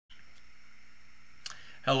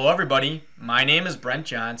Hello everybody, my name is Brent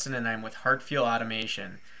Johnson and I'm with Hartfield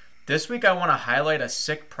Automation. This week I want to highlight a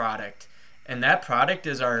Sick product, and that product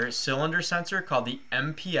is our cylinder sensor called the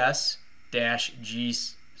MPS-G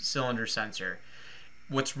cylinder sensor.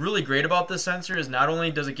 What's really great about this sensor is not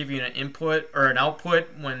only does it give you an input or an output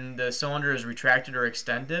when the cylinder is retracted or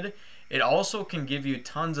extended, it also can give you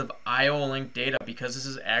tons of I/O link data because this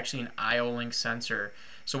is actually an I/O link sensor.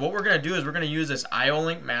 So what we're going to do is we're going to use this I/O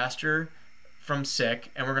link master from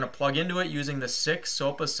Sick, and we're going to plug into it using the Sick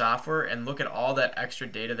SOPA software and look at all that extra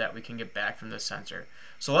data that we can get back from this sensor.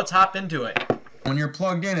 So let's hop into it. When you're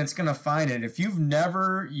plugged in, it's going to find it. If you've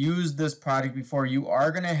never used this product before, you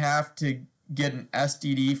are going to have to get an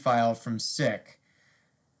STD file from Sick.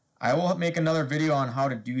 I will make another video on how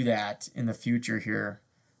to do that in the future here,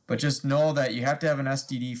 but just know that you have to have an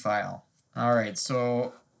STD file. Alright,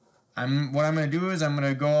 so what I'm going to do is I'm going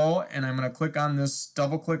to go and I'm going to click on this,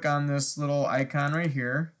 double click on this little icon right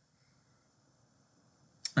here.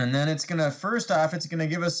 And then it's going to, first off, it's going to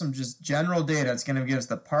give us some just general data. It's going to give us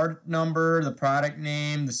the part number, the product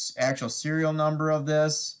name, the actual serial number of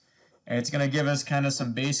this. And it's going to give us kind of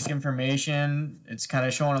some basic information. It's kind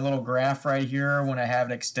of showing a little graph right here. When I have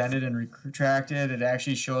it extended and retracted, it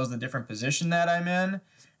actually shows the different position that I'm in.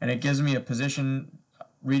 And it gives me a position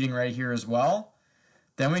reading right here as well.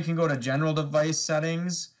 Then we can go to general device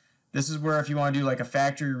settings. This is where if you want to do like a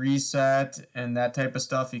factory reset and that type of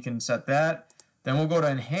stuff, you can set that. Then we'll go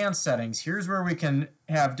to enhanced settings. Here's where we can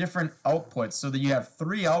have different outputs so that you have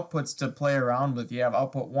 3 outputs to play around with. You have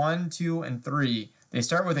output 1, 2, and 3. They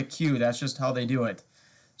start with a Q. That's just how they do it.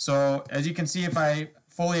 So as you can see, if I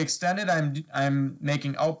fully extended, I'm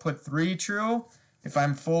making output 3 true. If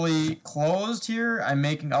I'm fully closed here, I'm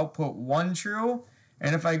making output 1 true.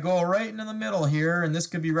 And if I go right into the middle here, and this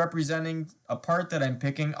could be representing a part that I'm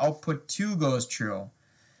picking, output 2 goes true.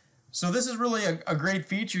 So this is really a great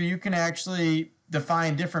feature. You can actually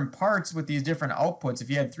define different parts with these different outputs. If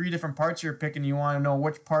you had 3 different parts you're picking, you want to know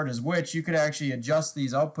which part is which, you could actually adjust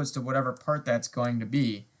these outputs to whatever part that's going to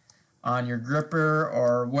be on your gripper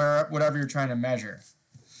or whatever you're trying to measure.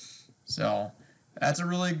 So that's a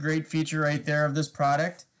really great feature right there of this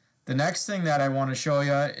product. The next thing that I want to show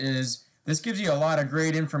you is this gives you a lot of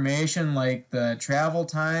great information, like the travel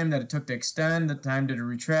time that it took to extend, the time to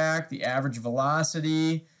retract, the average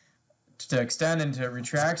velocity to extend and to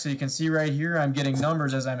retract. So you can see right here I'm getting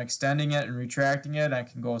numbers as I'm extending it and retracting it. I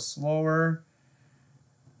can go slower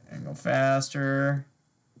and go faster.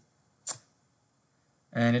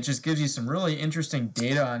 And it just gives you some really interesting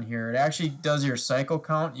data on here. It actually does your cycle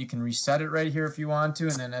count. You can reset it right here if you want to,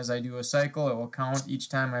 and then as I do a cycle, it will count each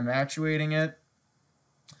time I'm actuating it.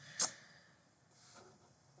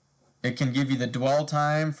 It can give you the dwell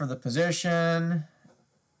time for the position,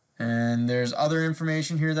 and there's other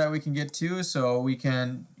information here that we can get to. So we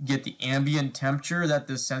can get the ambient temperature that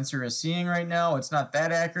this sensor is seeing right now. It's not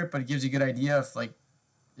that accurate, but it gives you a good idea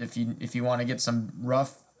if you want to get some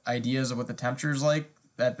rough ideas of what the temperature is like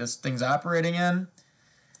that this thing's operating in.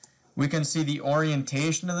 We can see the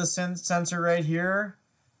orientation of the sensor right here.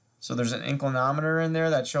 So there's an inclinometer in there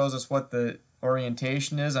that shows us what the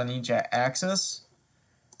orientation is on each axis.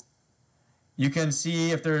 You can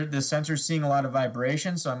see if the sensor's seeing a lot of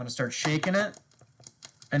vibration, so I'm going to start shaking it.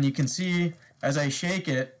 And you can see as I shake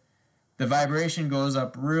it, the vibration goes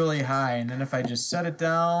up really high. And then if I just set it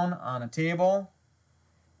down on a table,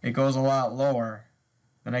 it goes a lot lower.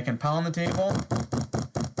 Then I can pound the table,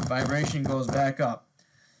 the vibration goes back up.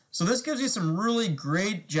 So this gives you some really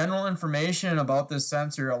great general information about this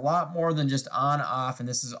sensor, a lot more than just on-off, and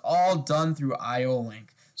this is all done through I/O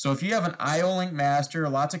link. So if you have an I/O link master,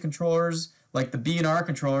 lots of controllers, like the B&R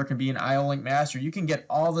controller can be an I/O link master. You can get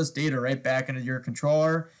all this data right back into your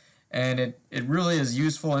controller, and it really is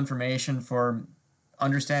useful information for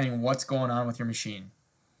understanding what's going on with your machine.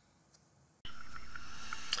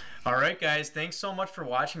 Alright guys, thanks so much for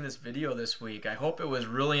watching this video this week. I hope it was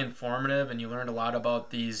really informative and you learned a lot about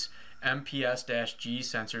these MPS-G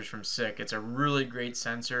sensors from Sick. It's a really great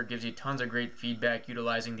sensor, gives you tons of great feedback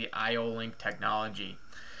utilizing the I/O link technology.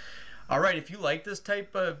 Alright, if you like this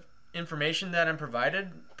type of information that I'm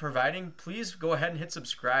providing, please go ahead and hit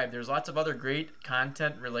subscribe. There's lots of other great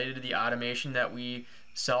content related to the automation that we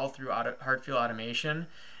sell through Hartfield Automation,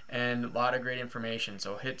 and a lot of great information,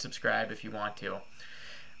 so hit subscribe if you want to.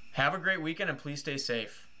 Have a great weekend and please stay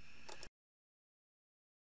safe.